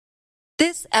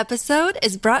This episode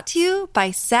is brought to you by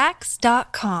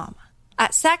Sax.com.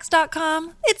 At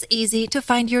Sax.com, it's easy to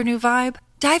find your new vibe.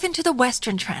 Dive into the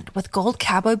Western trend with gold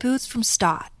cowboy boots from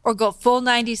Stott, or go full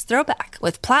 90s throwback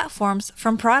with platforms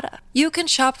from Prada. You can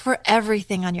shop for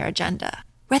everything on your agenda,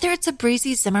 whether it's a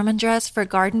breezy Zimmermann dress for a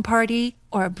garden party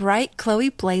or a bright Chloe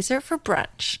blazer for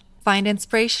brunch. Find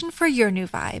inspiration for your new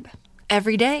vibe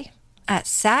every day at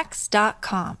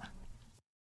Sax.com.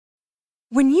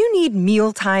 When you need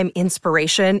mealtime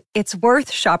inspiration, it's worth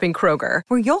shopping Kroger,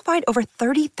 where you'll find over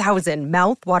 30,000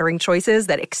 mouth-watering choices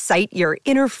that excite your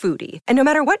inner foodie. And no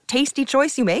matter what tasty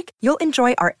choice you make, you'll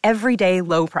enjoy our everyday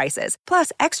low prices,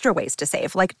 plus extra ways to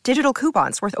save, like digital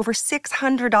coupons worth over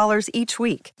 $600 each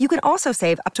week. You can also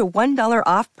save up to $1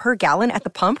 off per gallon at the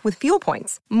pump with fuel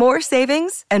points. More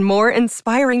savings and more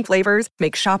inspiring flavors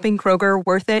make shopping Kroger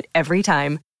worth it every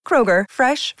time. Kroger,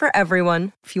 fresh for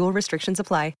everyone. Fuel restrictions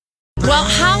apply. Well,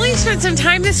 Holly spent some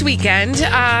time this weekend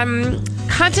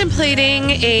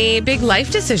contemplating a big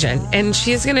life decision, and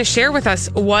she's going to share with us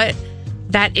what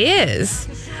that is.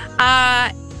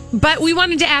 But we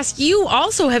wanted to ask you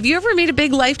also, have you ever made a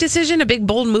big life decision, a big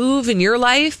bold move in your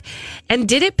life? And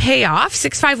did it pay off?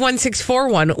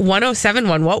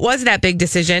 651-641-1071. What was that big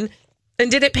decision? And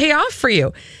did it pay off for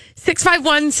you?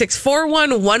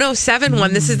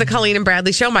 651-641-1071. This is the Colleen and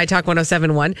Bradley Show, My Talk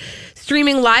 1071.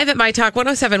 Streaming live at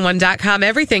MyTalk1071.com.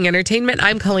 Everything Entertainment.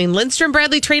 I'm Colleen Lindstrom.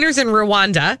 Bradley Trainer's in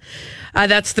Rwanda.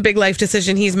 That's the big life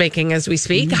decision he's making as we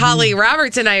speak. Mm-hmm. Holly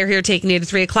Roberts and I are here taking you to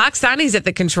 3 o'clock. Sonny's at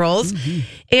the controls. Mm-hmm.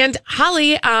 And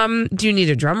Holly, do you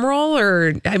need a drum roll?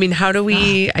 Or, I mean, how do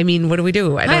we, what do we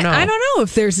do? I don't know. I don't know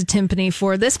if there's a timpani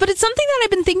for this, but it's something that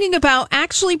I've been thinking about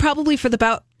actually probably for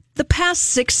about the past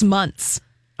 6 months.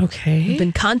 Okay. I've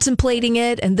been contemplating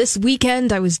it, and this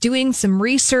weekend I was doing some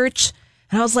research,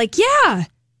 and I was like, yeah,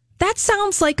 that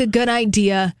sounds like a good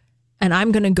idea, and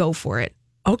I'm going to go for it.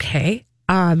 Okay.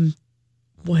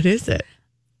 What is it?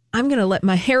 I'm going to let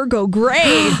my hair go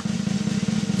gray.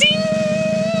 Ding!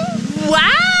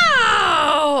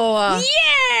 Wow!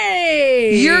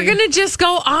 Yay! You're going to just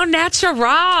go au natural.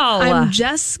 I'm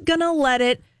just going to let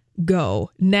it go.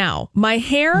 Now, my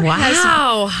hair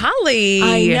Wow, Holly.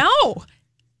 I know.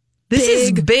 This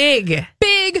is big.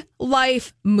 Big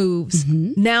life moves.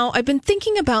 Mm-hmm. Now, I've been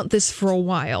thinking about this for a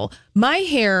while. My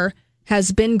hair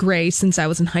has been gray since I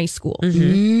was in high school.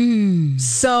 Mm-hmm.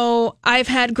 So I've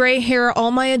had gray hair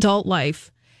all my adult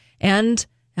life. And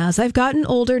as I've gotten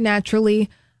older, naturally,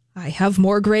 I have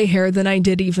more gray hair than I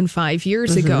did even 5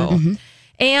 years ago. Mm-hmm.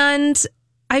 And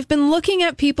I've been looking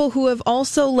at people who have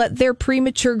also let their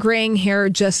premature graying hair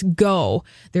just go.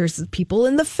 There's people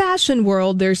in the fashion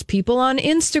world. There's people on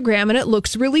Instagram, and it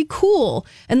looks really cool.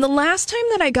 And the last time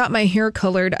that I got my hair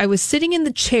colored, I was sitting in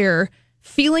the chair,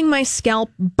 feeling my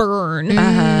scalp burn.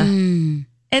 And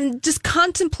just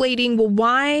contemplating, well,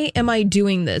 why am I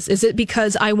doing this? Is it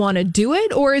because I want to do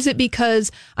it, or is it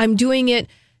because I'm doing it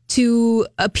to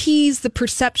appease the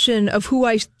perception of who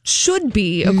I should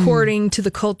be according to the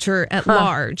culture at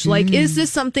large? Like, is this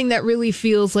something that really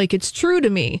feels like it's true to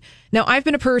me? Now, I've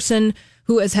been a person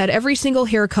who has had every single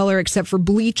hair color except for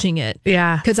bleaching it.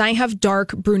 Yeah. Because I have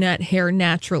dark brunette hair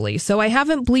naturally. So I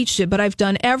haven't bleached it, but I've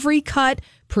done every cut,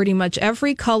 pretty much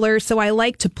every color. So I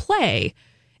like to play.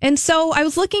 And so I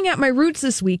was looking at my roots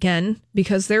this weekend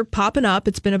because they're popping up.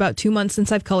 It's been about 2 months since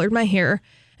I've colored my hair.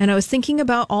 And I was thinking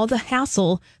about all the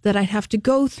hassle that I'd have to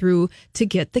go through to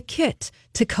get the kit,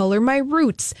 to color my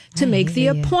roots, to make the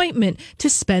appointment, to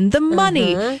spend the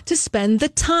money, to spend the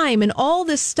time and all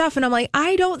this stuff. And I'm like,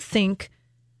 I don't think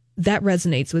that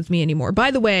resonates with me anymore.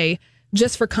 By the way,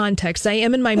 just for context, I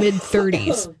am in my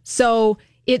mid-30s. So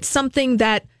it's something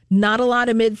that not a lot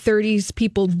of mid-30s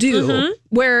people do,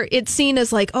 where it's seen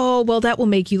as like, oh, well, that will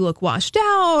make you look washed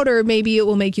out, or maybe it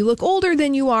will make you look older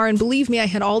than you are. And believe me, I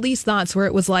had all these thoughts where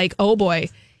it was like, oh boy,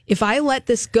 if I let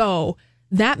this go,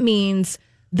 that means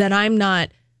that I'm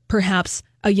not perhaps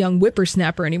a young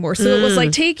whippersnapper anymore. So it was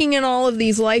like taking in all of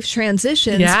these life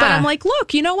transitions. Yeah. But I'm like,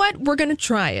 look, you know what? We're going to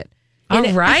try it. All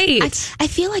right. I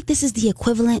feel like this is the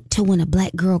equivalent to when a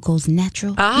black girl goes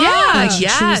natural. Yeah, She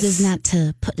yes. chooses not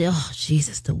to put,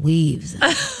 the weaves.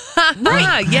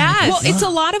 Right. Yes. Well, it's a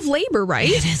lot of labor, right?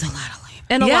 It is a lot of labor.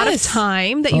 And a lot of Yes.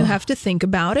 time that you have to think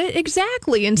about it.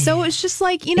 Exactly. And so it's just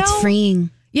like, you know. It's freeing.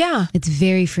 Yeah. It's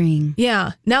very freeing.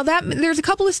 Yeah. Now there's a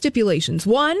couple of stipulations.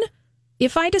 One,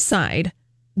 if I decide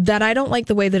that I don't like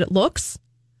the way that it looks,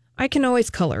 I can always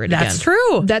color it again. That's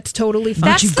true. That's totally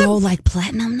fine. Don't you go like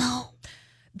platinum, though?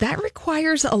 that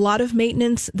requires a lot of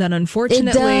maintenance that It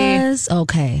unfortunately does.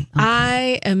 Okay.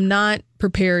 I am not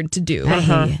prepared to do. I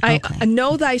hear you. Okay. I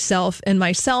know thyself, and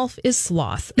myself is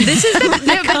sloth. This is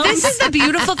the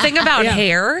beautiful thing about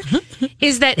hair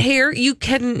is that hair, you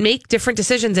can make different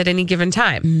decisions at any given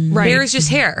time. Right. Hair is just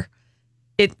hair.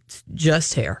 It's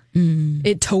just hair.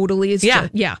 It totally is. Yeah.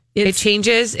 It It's,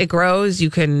 changes, it grows. You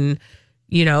can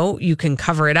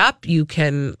cover it up. You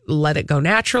can let it go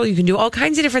natural. You can do all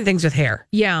kinds of different things with hair.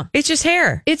 yeah. It's just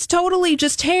hair. It's totally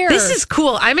just hair. This is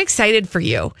cool. I'm excited for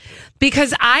you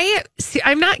because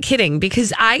I'm not kidding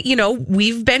because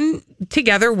we've been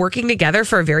together, working together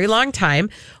for a very long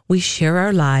time. We share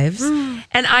our lives.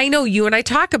 And I know you and I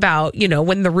talk about,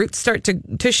 when the roots start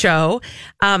to show.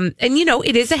 And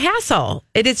it is a hassle.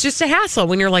 It is just a hassle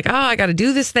when you're like, oh, I got to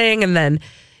do this thing. And then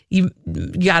you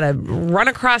got to run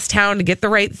across town to get the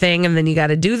right thing. And then you got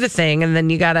to do the thing. And then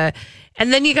you got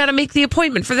to make the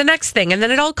appointment for the next thing. And then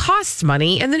it all costs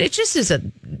money. And then it just is a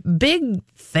big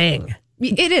thing.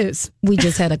 It is. We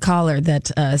just had a caller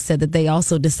that said that they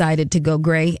also decided to go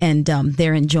gray, and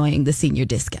they're enjoying the senior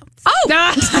discounts. Oh,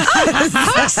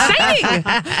 how exciting!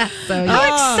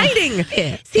 How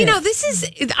exciting! See,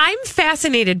 I'm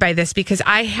fascinated by this because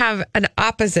I have an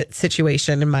opposite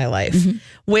situation in my life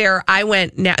where I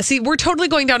went now. See, we're totally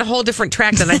going down a whole different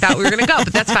track than I thought we were going to go,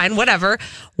 but that's fine. Whatever.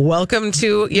 Welcome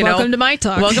to my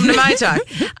talk. Welcome to my talk.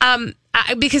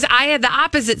 Because I had the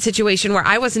opposite situation where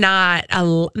I was not I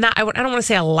don't want to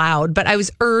say allowed, but I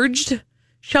was urged,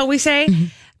 shall we say,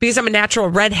 because I'm a natural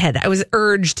redhead. I was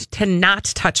urged to not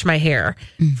touch my hair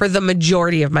for the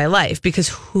majority of my life because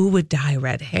who would dye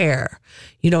red hair?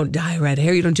 You don't dye red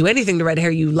hair. You don't do anything to red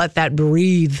hair. You let that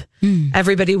breathe.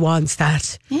 Everybody wants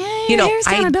that. Yeah, hair's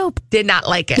kind of dope. Did not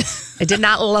like it. I did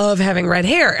not love having red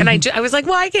hair. And I was like,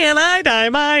 why can't I dye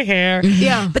my hair?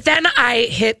 Yeah. But then I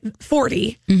hit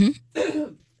 40.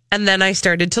 And then I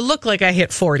started to look like I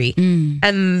hit 40.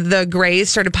 And the grays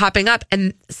started popping up.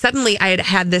 And suddenly I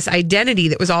had this identity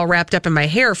that was all wrapped up in my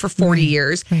hair for 40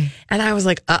 years. And I was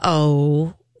like,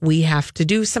 uh-oh, we have to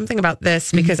do something about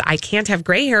this because I can't have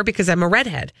gray hair because I'm a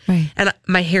redhead. Right. And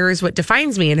my hair is what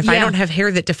defines me. And if I don't have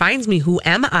hair that defines me, who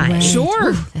am I? Right.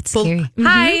 Sure. Ooh, that's scary.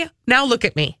 Hi, now look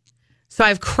at me. So I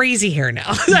have crazy hair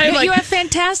now. You have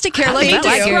fantastic hair. Let me Thank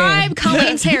you. describe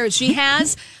Colleen's hair. She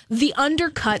has the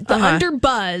undercut, the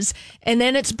underbuzz, and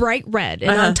then it's bright red.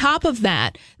 And on top of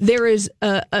that, there is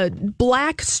a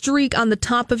black streak on the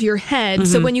top of your head.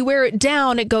 So when you wear it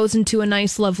down, it goes into a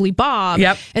nice, lovely bob.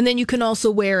 Yep. And then you can also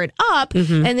wear it up,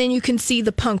 and then you can see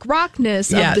the punk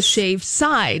rockness of the shaved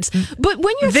sides. But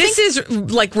when you're This is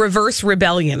like reverse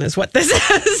rebellion is what this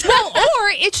is. well, or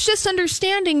it's just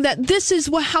understanding that this is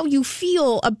how you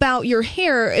feel about your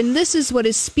hair, and this is what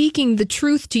is speaking the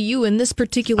truth to you in this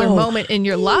particular moment in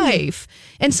your life.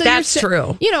 And so That's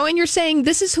true. And you're saying,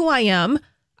 this is who I am.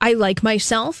 I like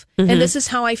myself, and this is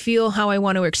how I feel, how I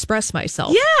want to express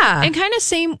myself. Yeah. And kind of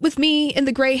same with me and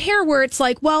the gray hair, where it's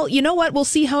like, well, you know what? We'll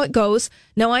see how it goes.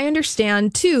 Now I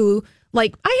understand too.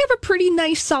 Like, I have a pretty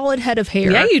nice, solid head of hair.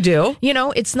 Yeah, you do.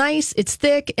 It's nice, it's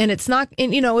thick, and it's not,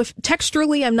 and, if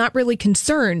texturally, I'm not really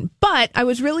concerned. But I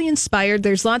was really inspired.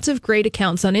 There's lots of great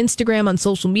accounts on Instagram, on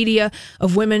social media,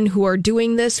 of women who are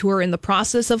doing this, who are in the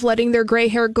process of letting their gray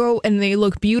hair go, and they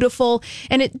look beautiful.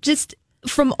 And it just,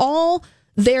 from all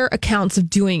their accounts of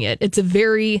doing it, it's a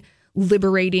very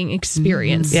liberating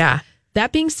experience. Yeah.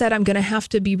 That being said, I'm going to have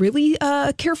to be really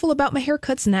careful about my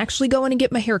haircuts and actually go in and get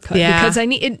my hair cut because I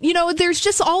need, there's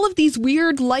just all of these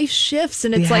weird life shifts,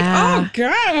 and it's like, oh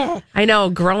God. I know,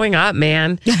 growing up,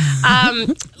 man.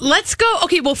 Let's go.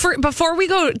 Okay, well, before we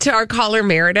go to our caller,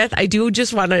 Meredith, I do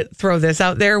just want to throw this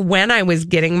out there. When I was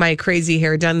getting my crazy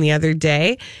hair done the other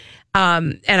day,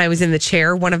 and I was in the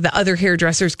chair, one of the other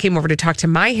hairdressers came over to talk to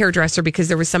my hairdresser because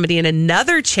there was somebody in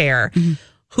another chair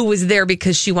who was there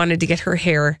because she wanted to get her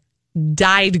hair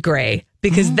dyed gray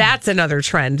because that's another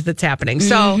trend that's happening.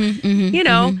 So,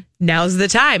 now's the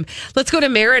time. Let's go to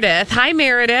Meredith. Hi,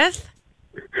 Meredith.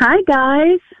 Hi,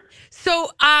 guys. So,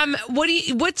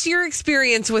 what's your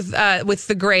experience with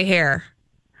the gray hair?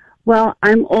 Well,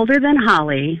 I'm older than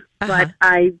Holly, but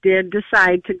I did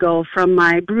decide to go from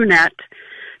my brunette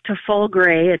to full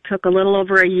gray. It took a little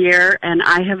over a year, and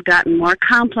I have gotten more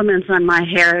compliments on my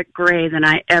hair gray than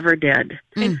I ever did.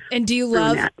 And do you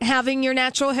love having your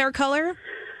natural hair color?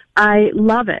 I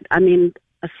love it. I mean,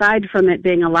 aside from it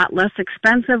being a lot less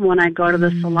expensive when I go to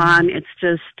the salon,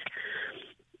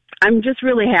 I'm just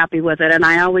really happy with it. And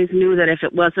I always knew that if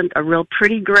it wasn't a real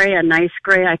pretty gray, a nice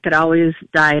gray, I could always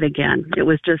dye it again. It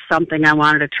was just something I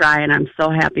wanted to try, and I'm so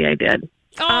happy I did.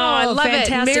 Oh, I love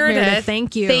fantastic, it. Meredith.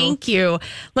 Thank you. Thank you.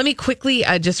 Let me quickly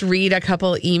just read a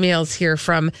couple emails here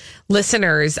from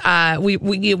listeners. We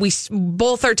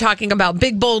both are talking about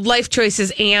big, bold life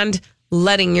choices and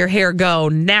letting your hair go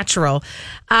natural.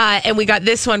 And we got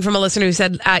this one from a listener who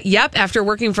said, yep, after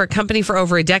working for a company for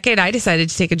over a decade, I decided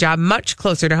to take a job much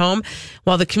closer to home.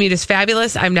 While the commute is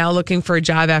fabulous, I'm now looking for a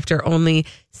job after only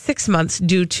 6 months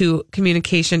due to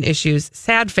communication issues.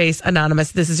 Sad face,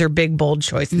 anonymous. This is her big, bold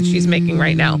choice that she's making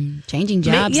right now. Changing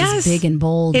jobs is big and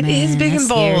bold, It is big and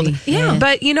bold. Scary. Yeah.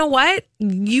 But you know what?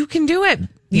 You can do it.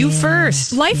 You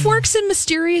first. Life works in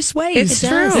mysterious ways. It's It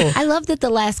does. true. I love that the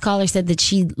last caller said that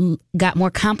she got more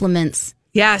compliments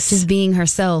Yes. just being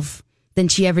herself than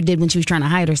she ever did when she was trying to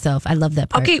hide herself. I love that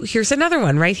part. Okay, here's another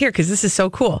one right here because this is so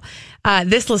cool.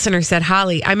 This listener said,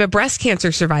 Holly, I'm a breast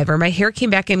cancer survivor. My hair came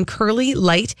back in curly,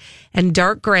 light, and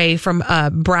dark gray from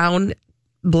brown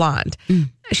blonde.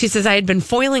 She says, I had been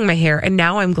foiling my hair, and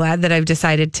now I'm glad that I've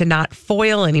decided to not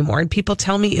foil anymore. And people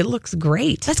tell me it looks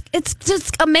great. It's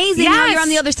just amazing how Yes. you're on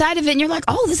the other side of it and you're like,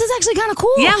 oh, this is actually kind of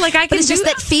cool. Yeah, like I But can it's just do-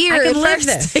 that fear I can at live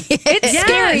first. this. It's Yes.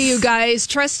 scary, you guys.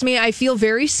 Trust me, I feel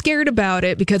very scared about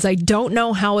it because I don't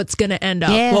know how it's going to end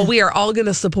up. Yeah. Well, we are all going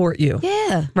to support you.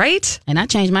 Yeah. Right? And I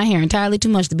changed my hair entirely too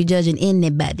much to be judging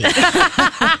anybody.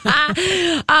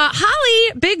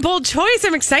 Holly, big, bold choice.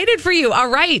 I'm excited for you. All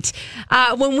right.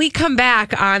 When we come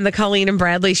back on the Colleen and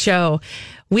Bradley show,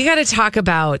 we got to talk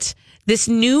about this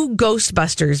new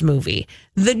Ghostbusters movie.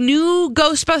 The new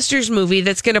Ghostbusters movie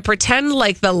that's going to pretend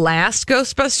like the last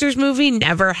Ghostbusters movie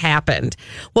never happened.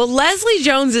 Well, Leslie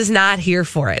Jones is not here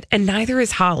for it, and neither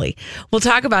is Holly. We'll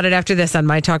talk about it after this on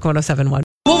My Talk 107.1.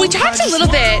 Well, we talked a little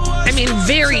bit,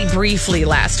 very briefly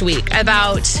last week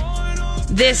about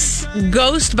this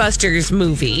Ghostbusters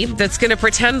movie that's going to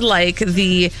pretend like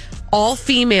the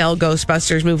all-female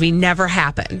Ghostbusters movie never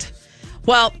happened.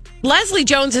 Well, Leslie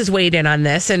Jones has weighed in on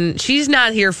this, and she's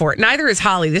not here for it. Neither is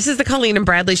Holly. This is the Colleen and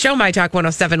Bradley Show, My Talk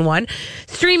 107.1.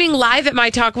 Streaming live at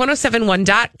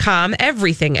MyTalk1071.com.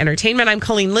 Everything entertainment. I'm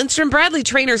Colleen Lindstrom. Bradley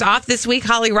Trainer's off this week.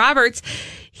 Holly Roberts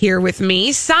here with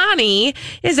me. Sonny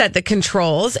is at the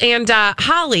controls. And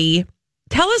Holly,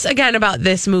 tell us again about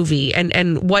this movie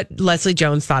and what Leslie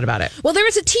Jones thought about it. Well, there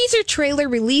was a teaser trailer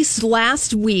released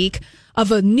last week of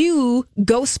a new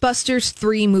Ghostbusters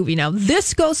 3 movie. Now,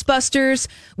 this Ghostbusters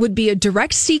would be a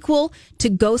direct sequel to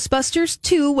Ghostbusters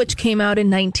 2, which came out in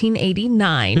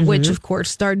 1989, which, of course,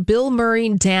 starred Bill Murray,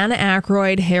 Dan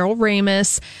Aykroyd, Harold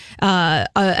Ramis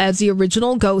as the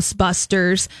original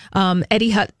Ghostbusters,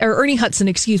 Ernie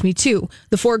Hudson, too,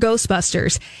 the 4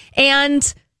 Ghostbusters.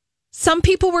 And some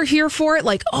people were here for it,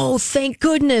 like, oh, thank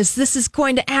goodness, this is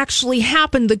going to actually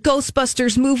happen. The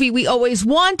Ghostbusters movie we always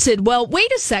wanted. Well,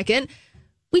 wait a second.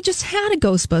 We just had a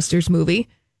Ghostbusters movie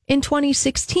in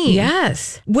 2016.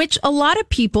 Yes. Which a lot of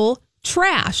people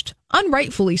trashed,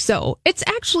 unrightfully so. It's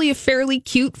actually a fairly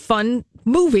cute, fun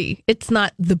movie. It's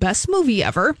not the best movie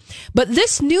ever, but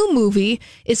this new movie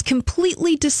is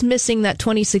completely dismissing that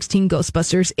 2016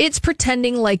 Ghostbusters. It's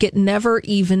pretending like it never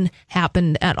even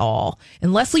happened at all.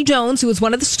 And Leslie Jones, who was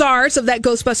one of the stars of that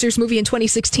Ghostbusters movie in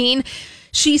 2016,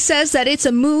 she says that it's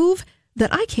a move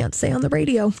that I can't say on the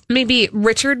radio. Maybe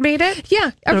Richard made it?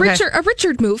 Yeah, a Okay.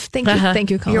 Richard move. Thank you.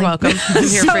 Thank you, Colleen. You're welcome. I'm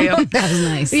here for you. That was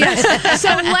nice. Yes. So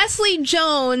Leslie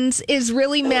Jones is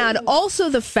really mad. Also,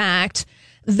 the fact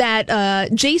that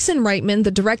Jason Reitman,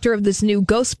 the director of this new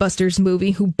Ghostbusters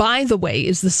movie, who, by the way,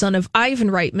 is the son of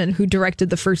Ivan Reitman, who directed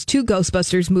the first 2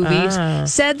 Ghostbusters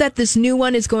movies, said that this new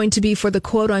one is going to be for the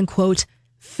quote-unquote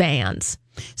fans.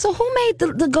 So who made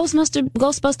the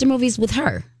Ghostbuster movies with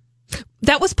her?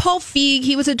 That was Paul Feig.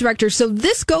 He was a director. So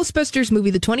this Ghostbusters movie,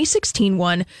 the 2016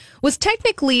 one, was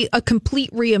technically a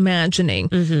complete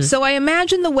reimagining. So I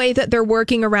imagine the way that they're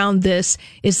working around this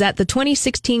is that the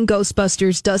 2016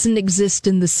 Ghostbusters doesn't exist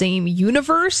in the same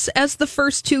universe as the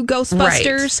first 2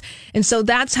 Ghostbusters. And so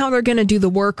that's how they're going to do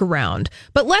the workaround.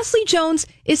 But Leslie Jones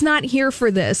is not here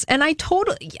for this. And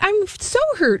I'm so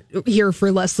here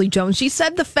for Leslie Jones. She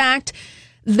said the fact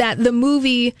that the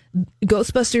movie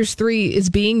Ghostbusters 3 is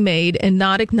being made and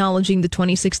not acknowledging the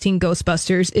 2016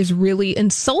 Ghostbusters is really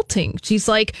insulting. She's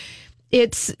like,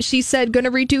 she said, going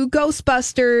to redo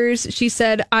Ghostbusters. She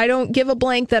said, I don't give a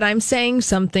blank that I'm saying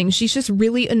something. She's just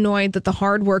really annoyed that the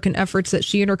hard work and efforts that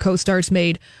she and her co-stars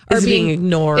made are being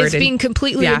ignored. It's being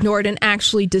completely ignored and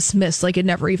actually dismissed like it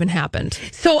never even happened.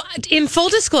 So, in full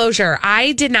disclosure,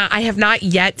 I have not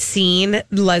yet seen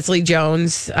Leslie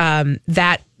Jones,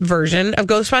 that version of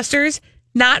Ghostbusters.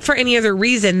 Not for any other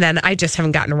reason than I just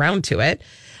haven't gotten around to it.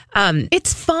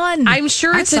 It's fun. I'm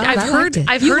sure I've heard liked it.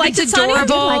 it's You liked it, Sonia?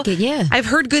 adorable. I did like it, yeah. I've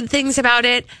heard good things about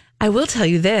it. I will tell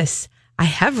you this. I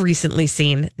have recently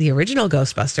seen the original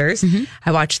Ghostbusters.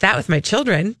 I watched that with my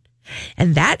children,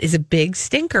 and that is a big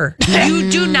stinker.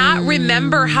 You do not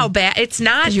remember how bad it's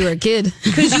not. You were a kid.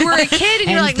 Because you were a kid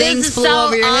and you're like, things this is flew so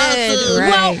over your awesome. head.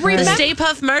 Well, Right, remember right. Stay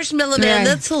Puft Marshmallow Man. Right.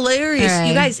 That's hilarious. Right.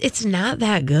 You guys, it's not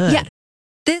that good. Yeah.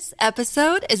 This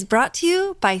episode is brought to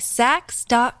you by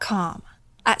Sax.com.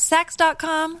 At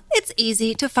Sax.com, it's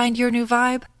easy to find your new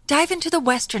vibe. Dive into the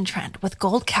Western trend with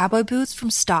gold cowboy boots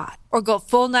from Stott, or go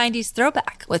full 90s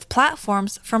throwback with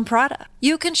platforms from Prada.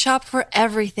 You can shop for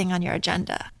everything on your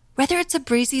agenda, whether it's a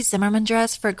breezy Zimmermann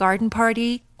dress for a garden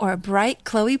party or a bright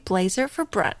Chloe blazer for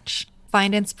brunch.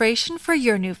 Find inspiration for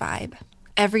your new vibe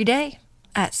every day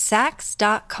at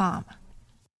Sax.com.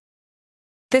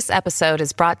 This episode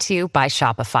is brought to you by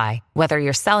Shopify. Whether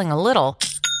you're selling a little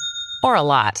or a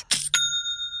lot,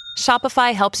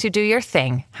 Shopify helps you do your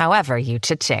thing, however you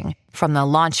cha-ching. From the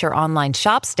launch your online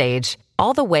shop stage,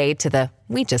 all the way to the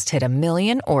we just hit 1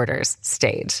 million orders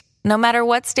stage. No matter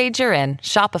what stage you're in,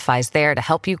 Shopify's there to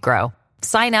help you grow.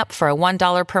 Sign up for a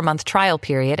 $1 per month trial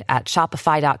period at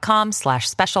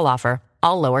shopify.com/special offer,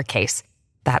 all lowercase.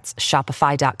 That's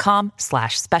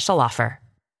shopify.com/special offer.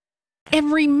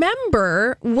 And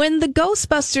remember, when the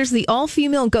Ghostbusters, the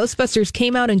all-female Ghostbusters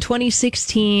came out in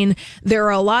 2016, there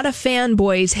are a lot of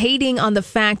fanboys hating on the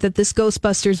fact that this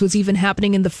Ghostbusters was even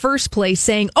happening in the first place,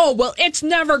 saying, oh, well, it's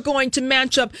never going to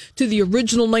match up to the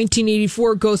original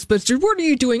 1984 Ghostbusters. What are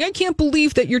you doing? I can't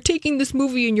believe that you're taking this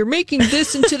movie and you're making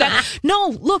this into that.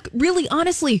 No, look, really,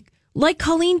 honestly, like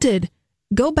Colleen did,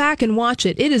 go back and watch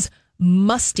it. It is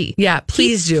musty. Yeah,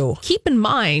 please do. Keep in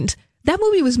mind, that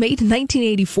movie was made in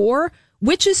 1984,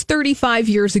 which is 35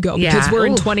 years ago because we're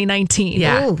in 2019.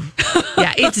 Yeah.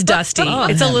 Yeah, it's dusty.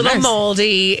 It's a little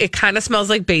moldy. It kind of smells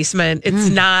like basement. It's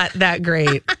not that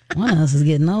great. One of us is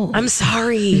getting old. I'm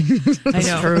sorry. I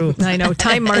know. True. I know.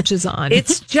 Time marches on.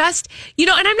 It's just, and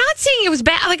I'm not saying it was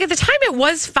bad. Like at the time it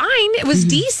was fine. It was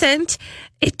decent.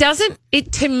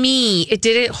 To me, it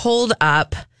didn't hold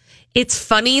up. It's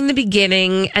funny in the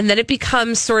beginning, and then it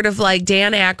becomes sort of like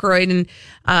Dan Aykroyd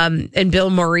and Bill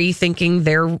Murray thinking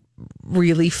they're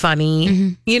really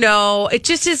funny. It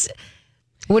just is.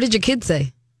 What did your kids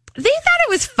say? They thought it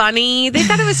was funny. They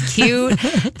thought it was cute.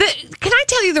 Can I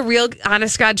tell you the real,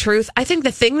 honest God truth? I think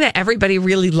the thing that everybody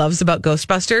really loves about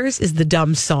Ghostbusters is the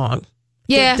dumb song.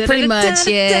 Yeah, pretty much.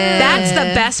 Yeah, that's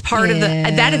the best part of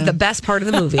that is the best part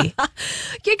of the movie.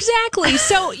 Exactly.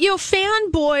 So,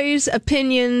 fanboys'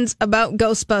 opinions about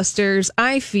Ghostbusters,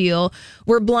 I feel,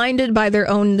 were blinded by their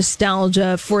own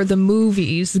nostalgia for the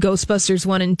movies, Ghostbusters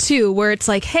 1 and 2, where it's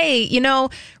like, hey,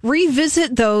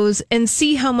 revisit those and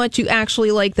see how much you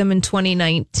actually like them in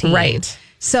 2019. Right.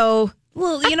 So,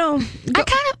 well, I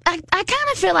kind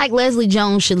of feel like Leslie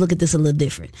Jones should look at this a little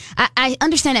different. I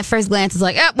understand at first glance it's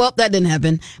like, well, that didn't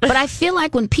happen. But I feel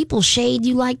like when people shade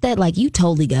you like that, like you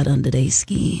totally got under their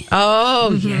skin.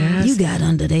 Oh, yes. You got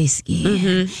under their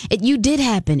skin. You did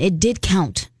happen. It did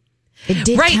count. It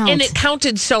did count. And it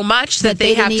counted so much that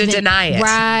they have to deny it.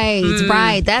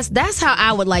 Right. That's how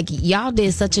I would like, y'all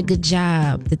did such a good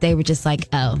job that they were just like,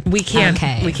 oh, we can't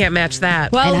match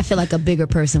that. Well, and I feel like a bigger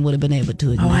person would have been able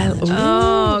to acknowledge.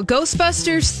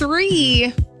 Ghostbusters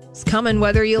 3 is coming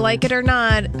whether you like it or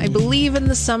not. I believe in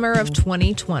the summer of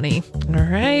 2020. All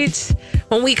right.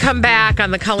 When we come back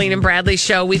on the Colleen and Bradley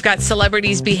show, we've got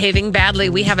celebrities behaving badly.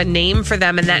 We have a name for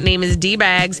them, and that name is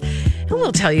D-Bags. And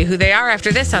we'll tell you who they are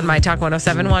after this on My Talk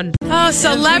 107.1. Oh,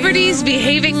 celebrities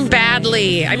behaving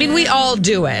badly. I mean, we all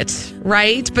do it,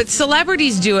 right? But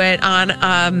celebrities do it on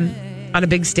a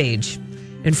big stage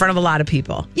in front of a lot of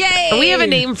people. Yay! And we have a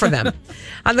name for them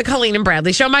on the Colleen and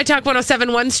Bradley show. My Talk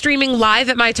 107.1, streaming live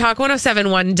at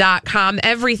mytalk1071.com.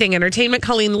 Everything entertainment.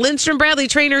 Colleen Lindstrom, Bradley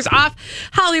Trainers off.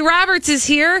 Holly Roberts is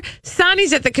here.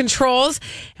 Sonny's at the controls.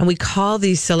 And we call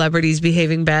these celebrities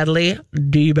behaving badly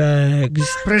D-Bags.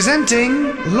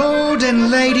 Presenting Lord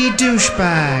and Lady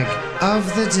Douchebag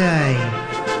of the Day.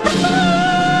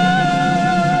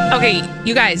 Okay,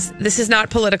 you guys, this is not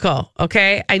political,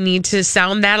 okay? I need to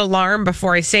sound that alarm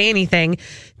before I say anything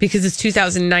because it's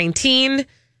 2019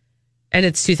 and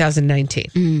it's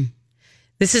 2019.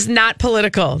 This is not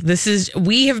political.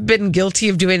 We have been guilty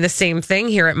of doing the same thing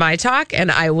here at My Talk,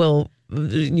 and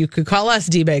you could call us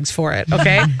D-Bags for it,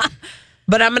 okay?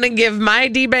 But I'm going to give my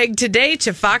D-Bag today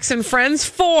to Fox and Friends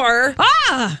for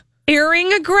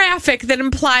airing a graphic that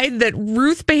implied that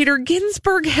Ruth Bader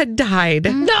Ginsburg had died.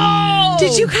 No!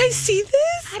 Did you guys see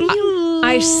this?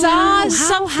 I saw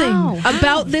something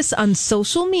about this on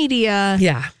social media.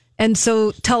 Yeah. And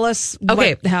so tell us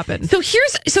what happened. So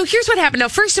here's what happened. Now,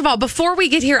 first of all, before we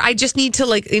get here, I just need to,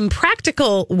 in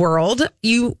practical world,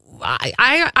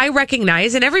 I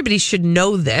recognize, and everybody should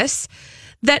know this,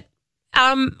 that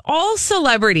all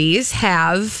celebrities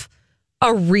have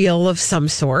a reel of some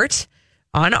sort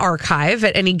on archive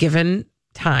at any given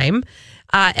time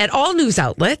at all news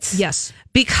outlets. Yes.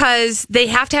 Because they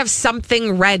have to have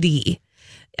something ready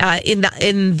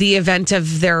in the event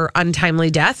of their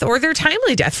untimely death or their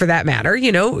timely death, for that matter.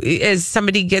 You know, as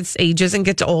somebody ages and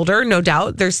gets older, no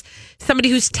doubt there's somebody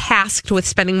who's tasked with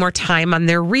spending more time on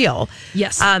their reel.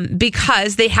 Yes.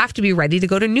 Because they have to be ready to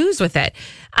go to news with it.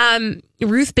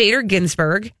 Ruth Bader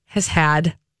Ginsburg has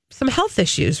had some health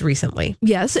issues recently.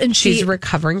 Yes, and she's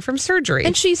recovering from surgery.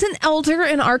 And she's an elder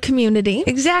in our community.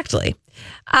 Exactly.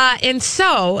 And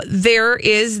so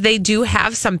they do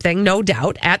have something, no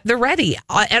doubt, at the ready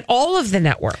at all of the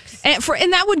networks. And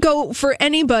that would go for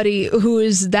anybody who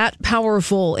is that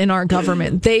powerful in our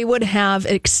government. They would have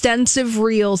extensive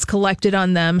reels collected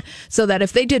on them so that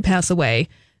if they did pass away,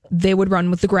 they would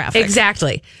run with the graphic.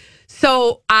 Exactly.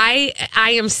 So I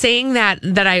am saying that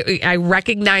I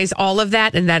recognize all of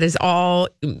that, and that is all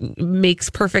makes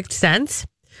perfect sense.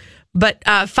 But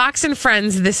Fox and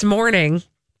Friends this morning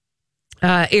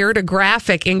aired a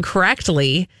graphic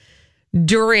incorrectly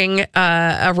during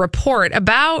a report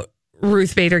about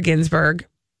Ruth Bader Ginsburg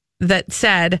that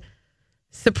said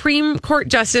Supreme Court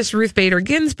Justice Ruth Bader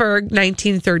Ginsburg,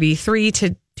 1933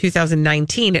 to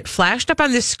 2019. It flashed up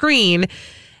on the screen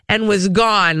and was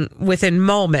gone within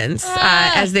moments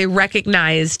as they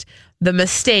recognized the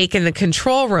mistake in the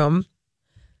control room.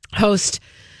 Host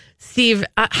Steve,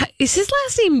 is his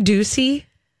last name Ducey?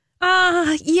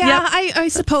 Yeah, yep. I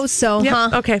suppose so. Yep. Huh?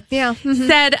 Okay. Yeah. Mm-hmm.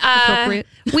 Said,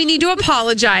 we need to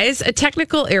apologize. A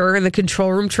technical error in the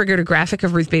control room triggered a graphic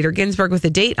of Ruth Bader Ginsburg with a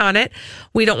date on it.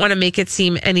 We don't want to make it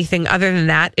seem anything other than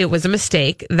that. It was a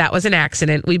mistake. That was an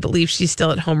accident. We believe she's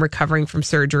still at home recovering from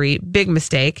surgery. Big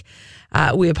mistake.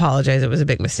 We apologize. It was a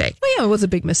big mistake. Well, yeah, it was a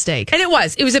big mistake. And it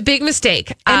was a big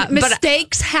mistake.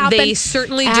 Mistakes happen. They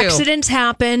certainly do. Accidents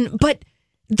happen. But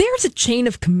there's a chain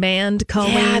of command,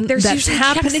 Colleen. Yeah, there's that's usually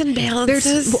happening. checks and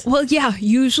balances.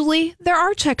 Usually there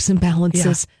are checks and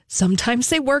balances. Yeah. Sometimes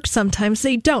they work, sometimes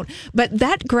they don't. But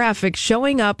that graphic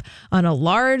showing up on a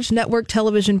large network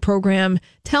television program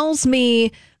tells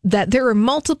me that there are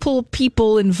multiple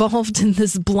people involved in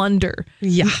this blunder.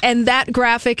 Yeah. And that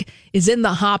graphic is in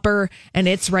the hopper and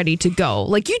it's ready to go.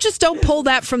 Like, you just don't pull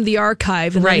that from the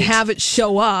archive and then have it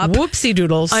show up. Whoopsie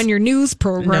doodles. On your news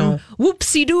program. No.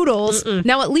 Whoopsie doodles. Mm-mm.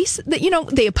 Now, at least,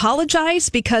 they apologize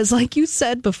because, like you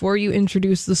said before you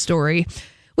introduced the story,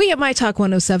 we at My Talk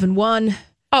 1071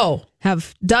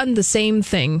 have done the same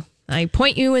thing. I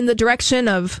point you in the direction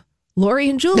of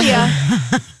Lori and Julia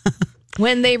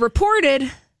when they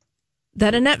reported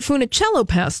that Annette Funicello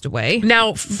passed away.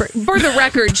 Now, for the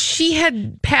record, she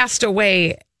had passed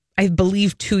away, I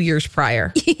believe, 2 years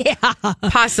prior. Yeah.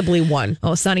 Possibly one.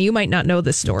 Oh, Sonny, you might not know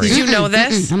this story. Did you know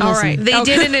this? All right. They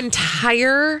did an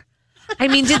entire... I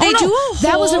mean, did they do a whole...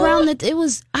 That was around it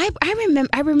was... I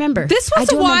remember. This was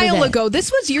a while ago.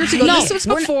 This was years ago. This was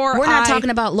before We're not talking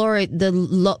about Lori,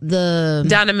 the...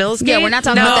 Donna Mills. Yeah, we're not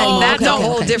talking about that anymore. That's a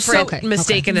whole different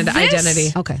mistaken identity.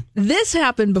 Okay. This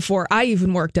happened before I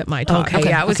even worked at My Talk. Okay,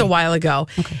 yeah, it was a while ago.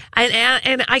 Okay.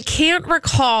 And I can't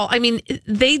recall... I mean,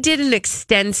 they did an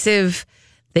extensive...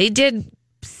 They did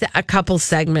a couple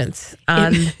segments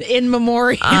on... in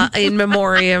memoriam. In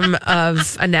memoriam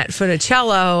of Annette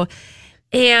Funicello...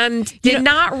 And did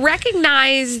not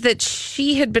recognize that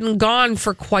she had been gone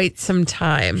for quite some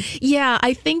time. Yeah,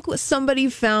 I think somebody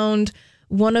found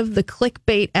one of the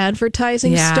clickbait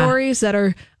advertising stories that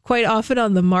are quite often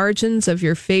on the margins of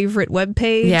your favorite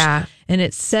webpage. Yeah. And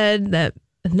it said that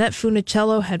Annette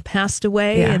Funicello had passed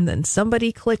away, and then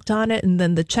somebody clicked on it, and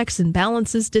then the checks and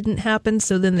balances didn't happen.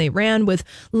 So then they ran with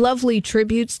lovely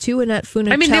tributes to Annette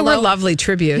Funicello. I mean, they were lovely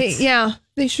tributes. Yeah,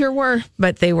 they sure were.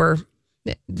 But they were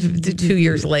 2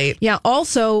 years late. Yeah.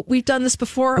 Also, we've done this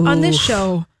before on this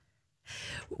show.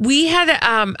 We had,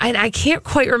 and I can't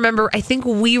quite remember. I think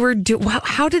we were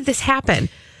how did this happen?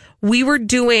 We were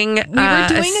doing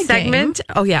a segment.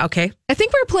 Game. Oh yeah, okay. I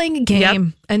think we were playing a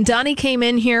game, and Donnie came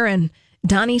in here, and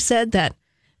Donnie said that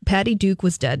Patty Duke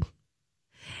was dead.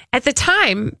 At the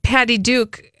time, Patty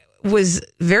Duke was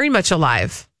very much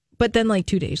alive. But then, like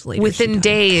 2 days later, within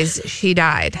days, she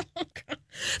died.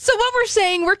 So what we're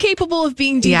saying, we're capable of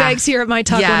being D-bags here at My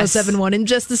Talk 1071 in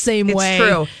just the same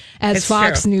way as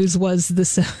Fox News was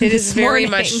this morning. It is very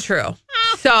much true.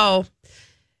 So,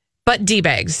 but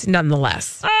D-bags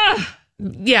nonetheless.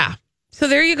 Yeah. So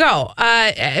there you go.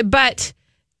 But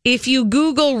if you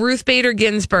Google Ruth Bader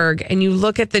Ginsburg and you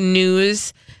look at the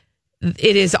news,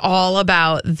 it is all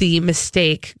about the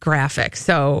mistake graphic.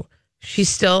 So She's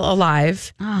still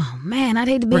alive. Oh, man, I'd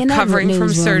hate to be in that Recovering from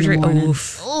newsroom surgery. in the morning.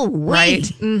 Oof. Oh, Right?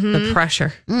 wait. The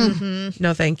pressure.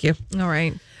 No, thank you. All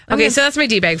right. Okay, so that's my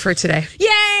D-bag for today.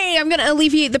 Yay! I'm going to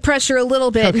alleviate the pressure a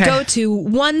little bit and Okay. go to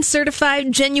one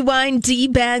certified, genuine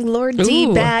D-bag, Lord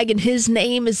D-bag, and his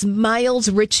name is Miles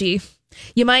Richie.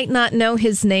 You might not know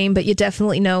his name, but you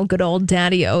definitely know good old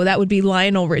Daddy-O. That would be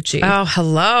Lionel Richie. Oh,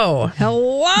 hello.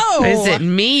 Hello! Is it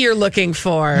me you're looking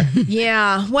for?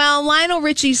 Yeah. Well, Lionel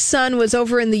Richie's son was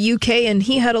over in the UK, and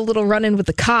he had a little run-in with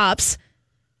the cops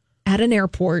at an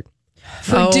airport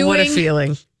for doing... what a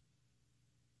feeling.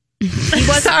 He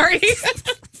was Sorry.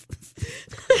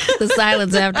 The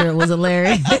silence after it was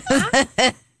hilarious.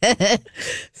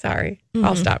 Sorry.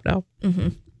 I'll stop now.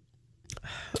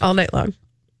 All night long.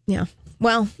 Yeah.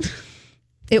 Well,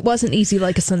 it wasn't easy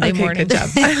like a Sunday morning. Good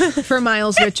job. For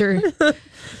Miles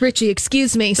Richie,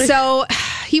 excuse me. So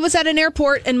he was at an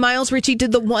airport, and Miles Richie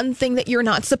did the one thing that you're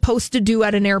not supposed to do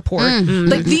at an airport.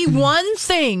 Like the one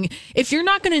thing. If you're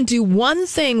not going to do one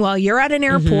thing while you're at an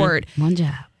airport, One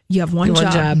job. you have one One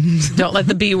job. job. Don't let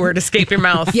the B word escape your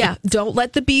mouth. Yeah, don't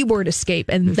let the B word escape.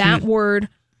 And that word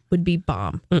would be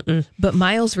bomb. But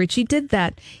Miles Richie did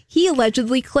that. He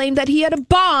allegedly claimed that he had a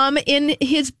bomb in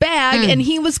his bag and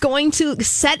he was going to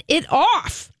set it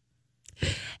off.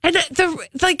 And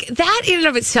that in and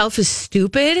of itself is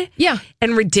stupid. Yeah.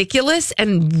 And ridiculous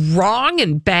and wrong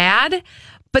and bad.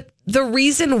 But the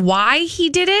reason why he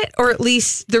did it, or at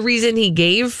least the reason he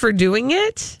gave for doing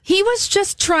it, He was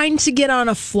just trying to get on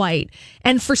a flight,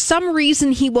 and for some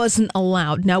reason he wasn't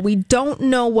allowed. Now, we don't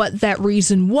know what that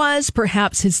reason was.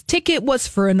 Perhaps his ticket was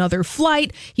for another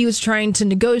flight. He was trying to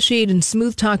negotiate and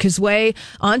smooth talk his way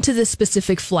onto this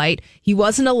specific flight. He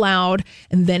wasn't allowed,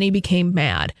 and then he became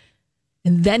mad.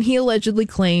 And then he allegedly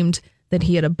claimed that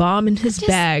he had a bomb in his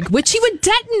bag, which he would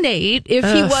detonate if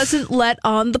he wasn't let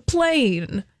on the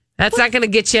plane. that's not going to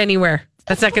get you anywhere.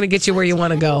 That's not going to get you where you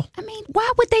want to go. I mean,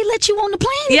 why would they let you on the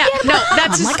plane? Yeah, to get a no, bomb?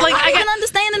 that's just like, I'm I not got- even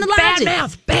understanding the Bad logic.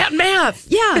 math. Bad math.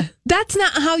 Yeah, that's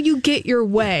not how you get your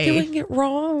way. Doing it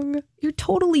wrong. You're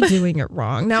totally doing it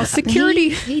wrong. Now, security...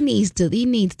 He needs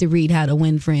to read How to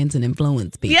Win Friends and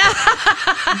Influence People. Yeah.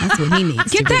 That's what he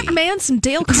needs Get to that read. man some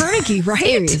Dale Carnegie, right?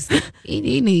 Seriously.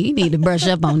 He need to brush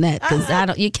up on that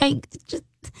because you can't just.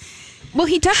 Well,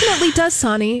 he definitely does,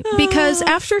 Sonny, because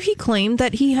after he claimed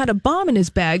that he had a bomb in his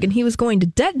bag and he was going to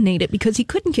detonate it because he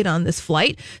couldn't get on this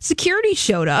flight, security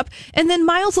showed up, and then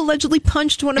Miles allegedly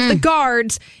punched one of the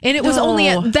guards, and it was only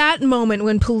at that moment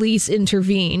when police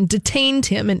intervened, detained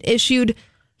him, and issued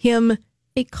him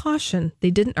a caution.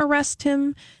 They didn't arrest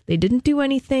him. They didn't do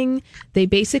anything. They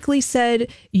basically said,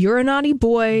 "You're a naughty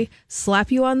boy, slap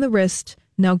you on the wrist,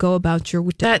 now go about your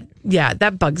day."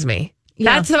 That bugs me.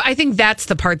 Yeah. I think that's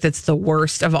the part that's the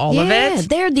worst of all of Yeah, it.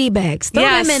 they're D-bags. Throw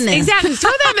them in there. Exactly.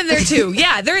 Throw them in there too.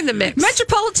 Yeah, they're in the mix.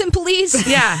 Metropolitan Police.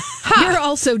 Yeah. You're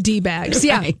also D-bags.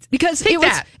 Yeah. Right. Because Take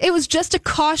that. it was just a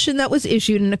caution that was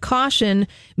issued, and a caution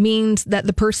means that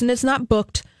the person is not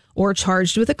booked or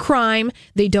charged with a crime.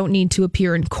 They don't need to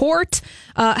appear in court.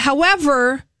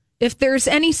 However, if there's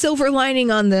any silver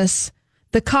lining on this,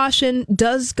 the caution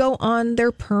does go on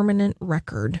their permanent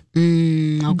record.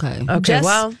 Okay. Okay, Just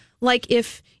well, like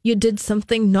if you did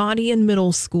something naughty in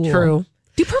middle school. true.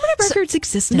 Do permanent records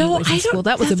exist anyways in school?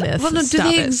 That was a myth. Well, no, Stop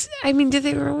it. did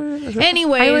they?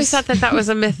 Anyways. I always thought that was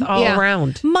a myth all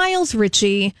around. Miles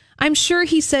Richie, I'm sure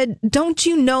he said, "Don't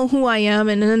you know who I am?"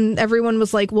 And then everyone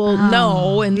was like, "Well,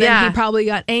 no." And then Yeah. he probably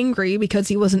got angry because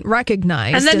he wasn't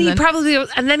recognized. And then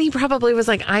he probably was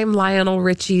like, "I'm Lionel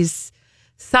Richie's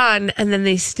son," and then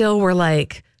they still were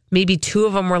like, maybe two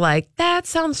of them were like, "That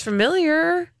sounds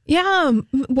familiar." yeah.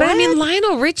 But I mean,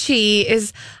 Lionel Richie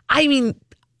is,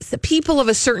 the people of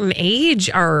a certain age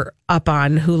are up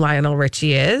on who Lionel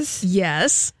Richie is,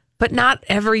 yes. but not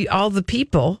all the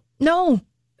people. No.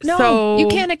 So- You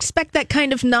can't expect that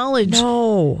kind of knowledge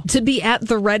No, to be at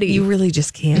the ready. you really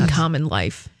just in can't. common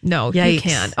life. No, you Yikes.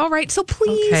 can't. All right. So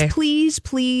please, Okay.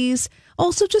 please,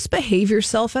 also just behave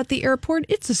yourself at the airport.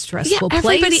 It's a stressful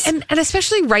everybody, place. and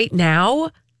especially right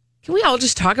now, can we all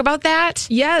just talk about that?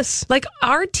 yes. Like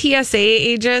our TSA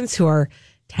agents who are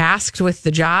tasked with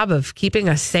the job of keeping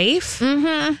us safe,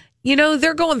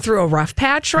 they're going through a rough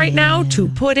patch right now, to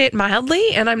put it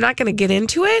mildly, and I'm not going to get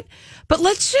into it, but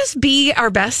let's just be our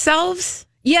best selves.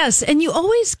 Yes, and you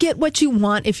always get what you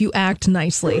want if you act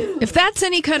nicely. If that's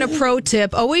any kind of pro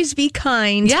tip, always be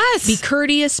kind. Yes. Be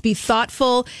courteous, be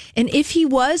thoughtful. And if he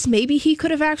was, maybe he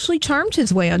could have actually charmed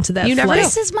his way onto that You never flight. know.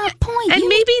 This is my point. And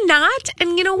maybe not,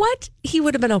 and you know what? He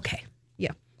would have been okay.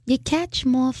 Yeah. You catch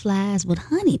more flies with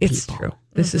honey, people. It's true.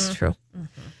 This is true.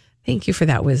 Thank you for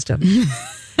that wisdom.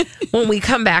 When we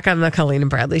come back on the Colleen and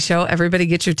Bradley Show, everybody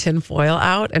get your tin foil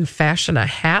out and fashion a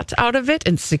hat out of it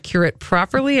and secure it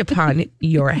properly upon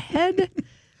your head.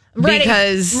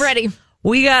 Ready.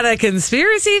 We got a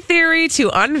conspiracy theory to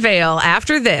unveil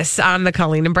after this on the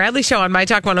Colleen and Bradley Show on My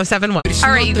Talk 107.1. All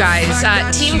right, you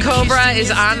guys. Team Cobra is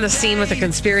on the scene with a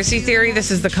conspiracy theory. This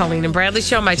is the Colleen and Bradley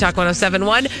Show, My Talk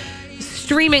 107.1.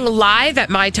 Streaming live at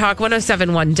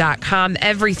MyTalk1071.com.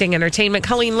 Everything Entertainment.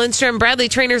 Colleen Lindstrom, Bradley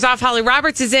Trainers off. Holly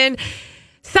Roberts is in.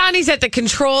 Sonny's at the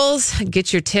controls.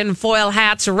 Get your tin foil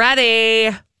hats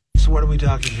ready. So what are we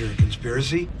talking here? A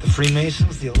conspiracy? The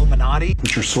Freemasons? The Illuminati?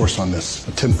 What's your source on this?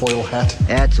 A tinfoil hat?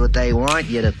 That's what they want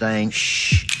you to think.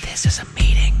 Shh. This is a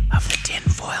meeting of the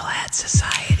Tinfoil Hat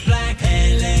Society. Black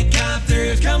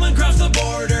helicopters coming across the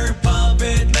border.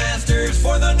 Puppet masters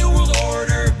for the New World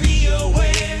Order. Be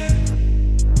aware.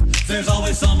 There's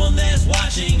always someone that's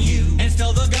watching you. And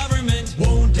still the government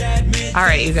won't admit. All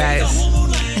right, you guys.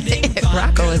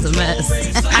 Rocco is a mess.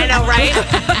 I know, right?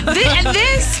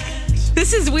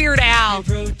 This is Weird Al.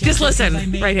 Just listen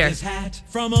right here.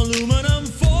 From aluminum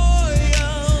foil.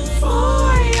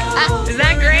 Isn't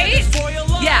that great?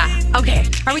 Yeah. Okay.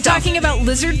 Are we talking about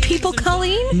lizard people,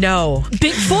 Colleen? No.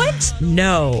 Bigfoot?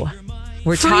 No.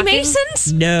 We're Freemasons?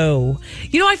 Talking? No.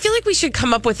 You know, I feel like we should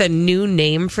come up with a new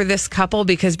name for this couple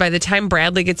because by the time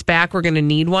Bradley gets back, we're going to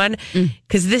need one.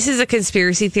 Because this is a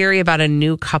conspiracy theory about a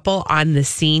new couple on the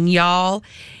scene, y'all.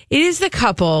 It is the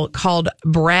couple called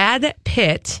Brad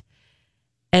Pitt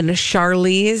and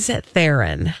Charlize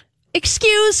Theron.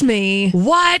 Excuse me.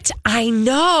 What? I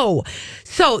know.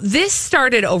 So this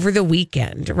started over the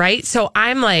weekend, right? So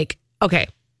I'm like, okay.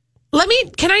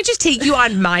 Can I just take you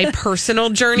on my personal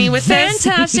journey with this?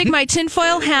 Fantastic. My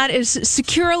tinfoil hat is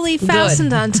securely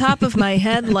fastened on top of my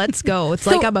head. Let's go. It's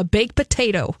like I'm a baked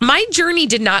potato. My journey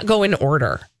did not go in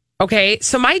order. Okay.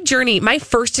 So my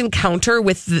first encounter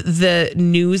with the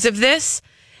news of this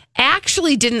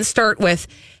actually didn't start with,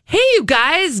 hey, you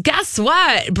guys, guess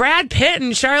what? Brad Pitt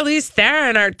and Charlize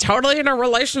Theron are totally in a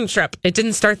relationship. It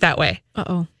didn't start that way.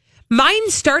 Uh-oh. Mine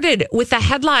started with a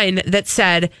headline that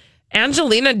said,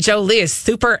 Angelina Jolie is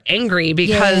super angry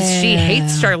because she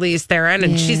hates Charlize Theron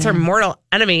and she's her mortal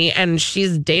enemy and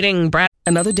she's dating Brad.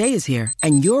 Another day is here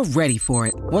and you're ready for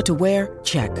it. What to wear?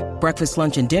 Check. Breakfast,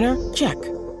 lunch, and dinner? Check.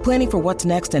 Planning for what's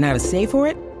next and how to save for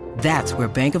it? That's where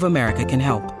Bank of America can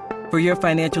help. For your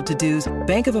financial to-dos,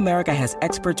 Bank of America has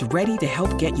experts ready to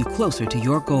help get you closer to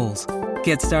your goals.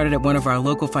 Get started at one of our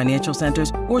local financial centers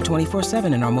or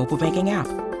 24/7 in our mobile banking app.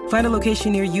 Find a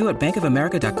location near you at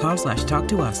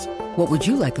bankofamerica.com/talktous. What would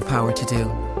you like the power to do?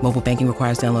 Mobile banking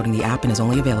requires downloading the app and is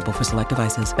only available for select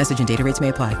devices. Message and data rates may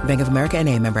apply. Bank of America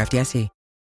N.A., member FDIC.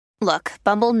 Look,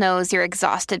 Bumble knows you're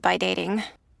exhausted by dating.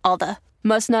 All the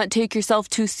must not take yourself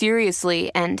too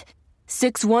seriously and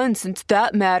 6'1" since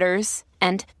that matters.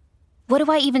 And what do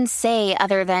I even say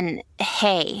other than,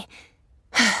 hey?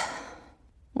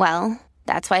 Well,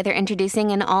 that's why they're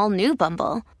introducing an all-new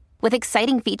Bumble with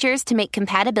exciting features to make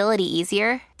compatibility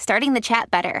easier, starting the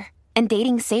chat better, and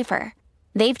dating safer.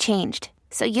 They've changed,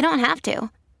 so you don't have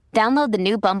to. Download the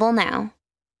new Bumble now.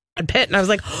 Pitt, and I was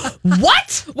like,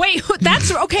 what? Wait,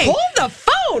 that's okay. Hold the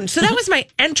phone. So that was my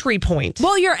entry point.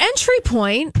 Well, your entry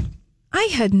point, I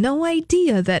had no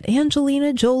idea that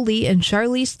Angelina Jolie and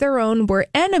Charlize Theron were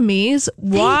enemies.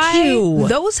 Why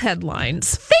those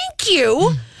headlines? Thank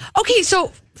you. Okay,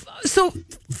 so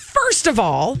first of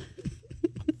all,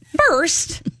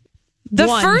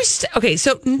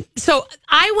 so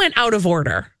I went out of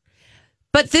order.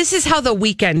 But this is how the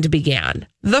weekend began.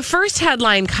 The first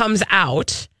headline comes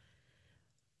out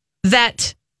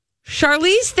that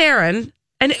Charlize Theron,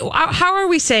 and how are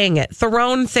we saying it?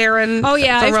 Theron? Oh,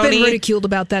 yeah, I've been ridiculed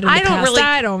about that in the past.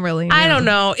 I don't really know. I don't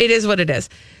know. It is what it is.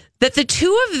 That the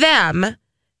two of them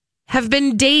have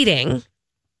been dating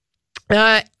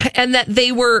and that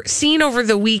they were seen over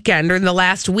the weekend or in the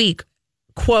last week,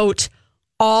 quote,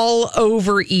 all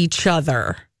over each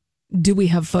other. Do we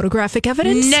have photographic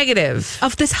evidence? Negative.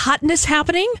 Of this hotness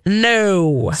happening?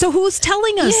 No. So who's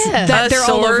telling us that they're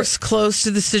all over? Close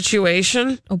to the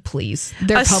situation. Oh, please.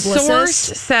 Their publicist? A source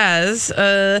says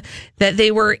that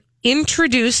they were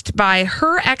introduced by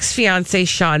her ex-fiance,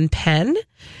 Sean Penn.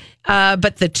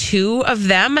 But the two of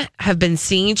them have been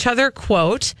seeing each other,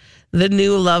 quote, the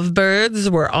new lovebirds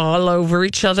were all over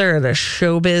each other at a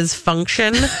showbiz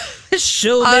function.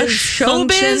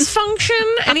 Showbiz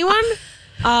function? Anyone?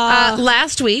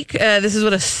 Last week, this is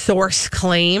what a source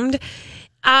claimed.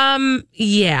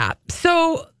 Yeah.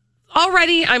 So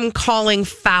already I'm calling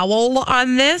foul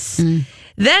on this.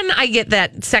 Then I get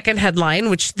that second headline,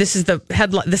 which this is the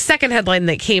second headline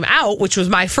that came out, which was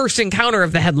my first encounter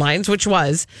of the headlines, which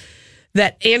was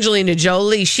that Angelina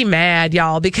Jolie, she mad,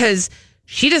 y'all, because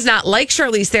she does not like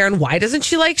Charlize Theron. Why doesn't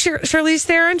she like Charlize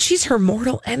Theron? She's her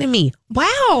mortal enemy.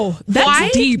 Wow.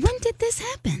 That's deep. When did this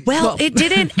happen? Well, it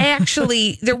didn't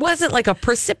actually, there wasn't like a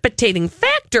precipitating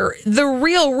factor. The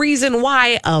real reason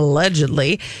why,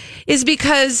 allegedly, is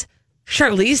because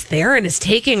Charlize Theron is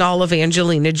taking all of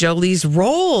Angelina Jolie's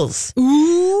roles.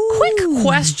 Ooh. Quick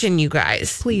question, you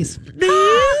guys. Please. Do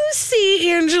you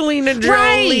see Angelina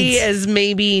Jolie as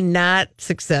maybe not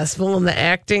successful in the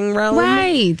acting realm?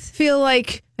 Right. Feel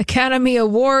like Academy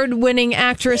Award winning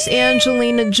actress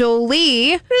Angelina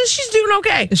Jolie. She's doing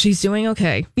okay. She's doing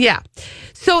okay. Yeah.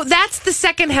 So that's the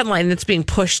second headline that's being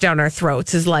pushed down our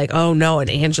throats is like, oh no, and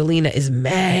Angelina is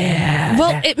mad.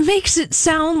 Well, it makes it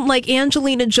sound like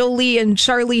Angelina Jolie and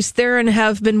Charlize Theron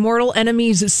have been mortal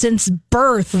enemies since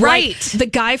birth. Right. Like the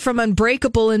guy from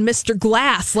Unbreakable and Mr.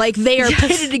 Glass. Like they are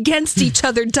pitted against each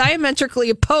other,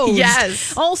 diametrically opposed.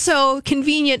 Yes. Also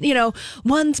convenient,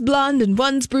 one's blonde and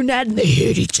one's brunette and they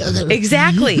hate each other.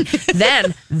 Exactly.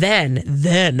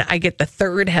 then I get the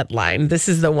third headline. This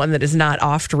is the one that is not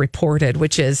oft reported,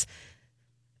 which is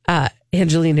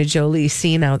Angelina Jolie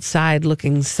seen outside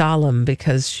looking solemn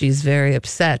because she's very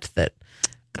upset that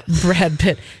Brad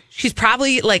Pitt. She's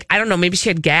probably like, I don't know, maybe she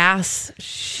had gas.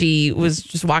 She was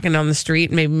just walking down the street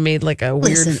and maybe made like a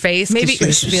weird face. Maybe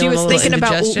she was thinking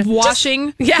about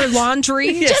washing her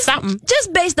laundry. Something.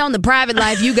 Just based on the private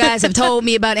life you guys have told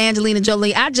me about Angelina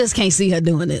Jolie, I just can't see her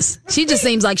doing this. She just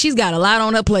seems like she's got a lot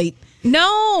on her plate.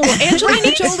 No,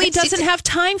 Angelina Jolie doesn't have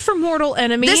time for mortal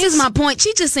enemies. This is my point.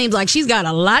 She just seems like she's got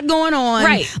a lot going on.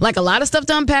 Right. Like a lot of stuff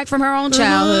to unpack from her own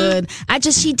childhood.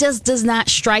 She just does not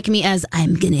strike me as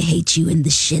I'm going to hate you in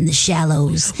the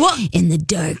shallows, in the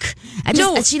dark.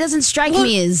 She doesn't strike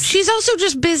me as... She's also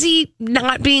just busy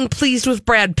not being pleased with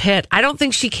Brad Pitt. I don't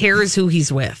think she cares who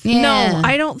he's with. Yeah. No,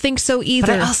 I don't think so either.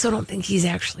 But I also don't think he's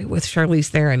actually with Charlize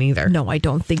Theron either. No, I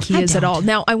don't think he is at all.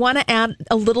 Now, I want to add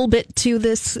a little bit to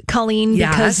this, Colleen,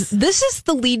 because this is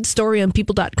the lead story on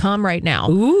People.com right now.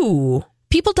 Ooh.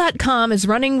 People.com is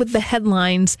running with the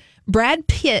headlines, Brad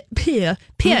Pitt, and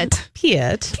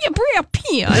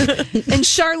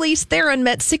Charlize Theron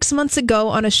met 6 months ago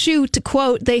on a shoot.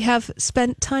 Quote, they have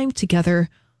spent time together.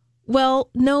 Well,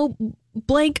 no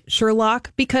blank,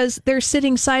 Sherlock, because they're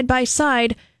sitting side by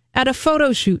side at a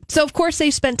photo shoot. So, of course, they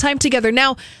spent time together.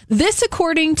 Now, this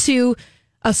according to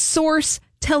a source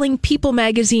telling People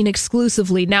magazine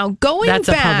exclusively. Now, going back... That's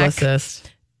a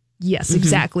publicist. Yes,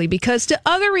 exactly. Because to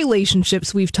other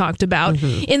relationships we've talked about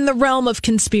in the realm of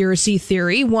conspiracy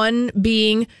theory, one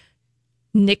being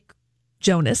Nick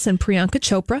Jonas and Priyanka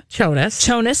Chopra.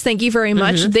 Jonas, thank you very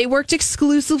much. They worked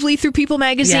exclusively through People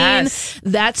magazine. Yes.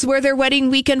 That's where their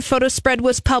wedding weekend photo spread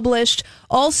was published.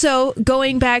 Also,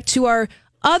 going back to our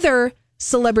other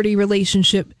celebrity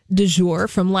relationship du jour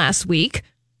from last week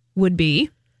would be...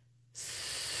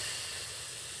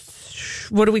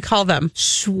 What do we call them?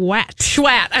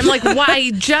 Schwat. I'm like,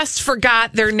 why? Just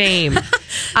forgot their name.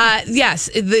 Yes,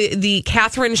 the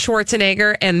Katherine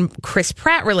Schwarzenegger and Chris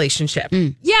Pratt relationship.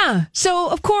 Yeah. So,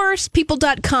 of course,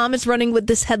 People.com is running with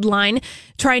this headline,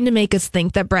 trying to make us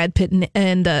think that Brad Pitt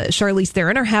and Charlize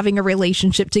Theron are having a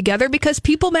relationship together because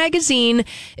People magazine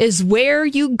is where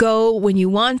you go when you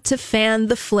want to fan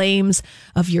the flames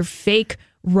of your fake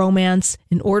romance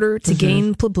in order to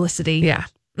gain publicity. Yeah.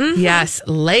 Yes,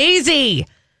 lazy.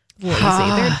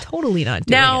 They're totally not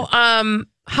doing it. Now,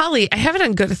 Holly, I have it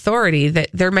on good authority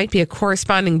that there might be a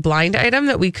corresponding blind item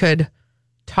that we could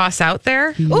toss out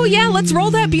there. Oh, yeah, let's roll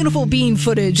that beautiful bean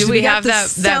footage. Do we have that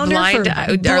blind, our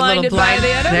little blind?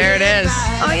 There it is.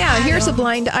 Oh, yeah, here's a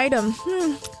blind item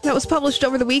that was published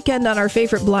over the weekend on our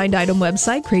favorite blind item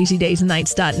website,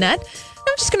 crazydaysandnights.net.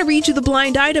 I'm just going to read you the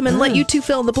blind item and let you two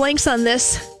fill in the blanks on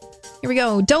this. Here we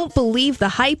go. Don't believe the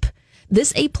hype.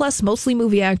 This A-plus mostly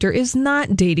movie actor is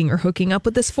not dating or hooking up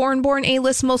with this foreign-born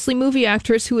A-list mostly movie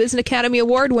actress who is an Academy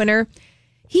Award winner.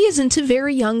 He is into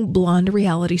very young blonde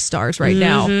reality stars right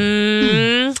now.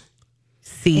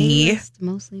 See? A-list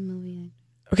mostly movie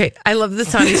actor. Okay, I love the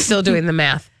song. He's still doing the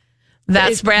math.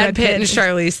 That's Brad Pitt and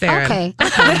Charlize Theron. Okay.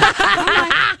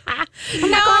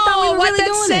 No, what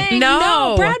that's saying.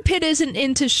 No, Brad Pitt isn't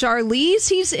into Charlize.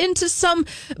 He's into some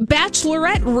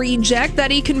bachelorette reject that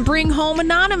he can bring home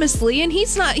anonymously, and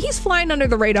he's not. He's flying under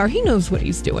the radar. He knows what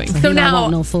he's doing. So now,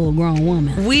 no full-grown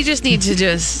woman. We just need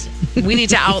to we need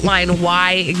to outline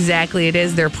why exactly it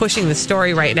is they're pushing the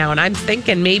story right now. And I'm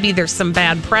thinking maybe there's some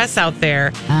bad press out there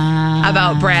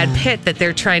about Brad Pitt that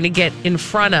they're trying to get in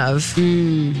front of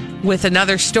with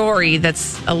another story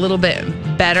that's a little bit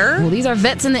better. Well, these are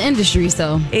vets in the industry,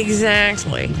 so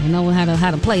exactly they know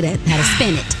how to play that, how to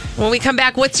spin it. When we come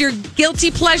back, what's your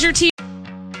guilty pleasure TV?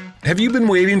 Have you been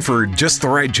waiting for just the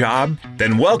right job?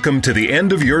 Then welcome to the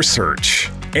end of your search.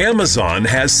 Amazon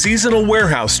has seasonal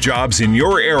warehouse jobs in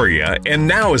your area, and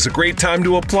now is a great time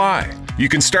to apply. You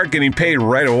can start getting paid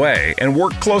right away and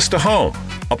work close to home.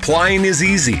 Applying is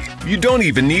easy. You don't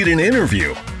even need an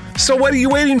interview. So what are you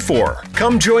waiting for?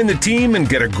 Come join the team and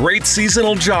get a great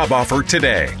seasonal job offer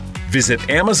today. Visit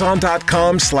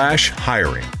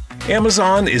Amazon.com/hiring.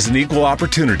 Amazon is an equal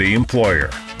opportunity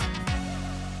employer.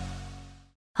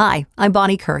 Hi, I'm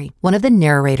Bonnie Curry, one of the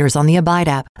narrators on the Abide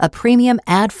app, a premium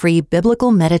ad-free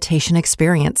biblical meditation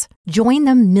experience. Join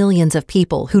the millions of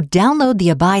people who download the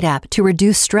Abide app to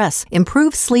reduce stress,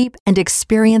 improve sleep, and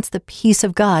experience the peace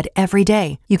of God every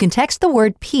day. You can text the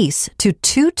word peace to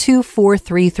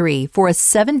 22433 for a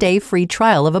 7-day free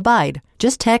trial of Abide.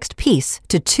 Just text peace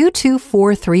to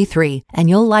 22433 and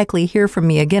you'll likely hear from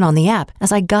me again on the app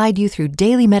as I guide you through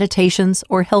daily meditations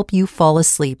or help you fall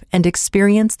asleep and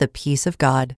experience the peace of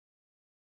God.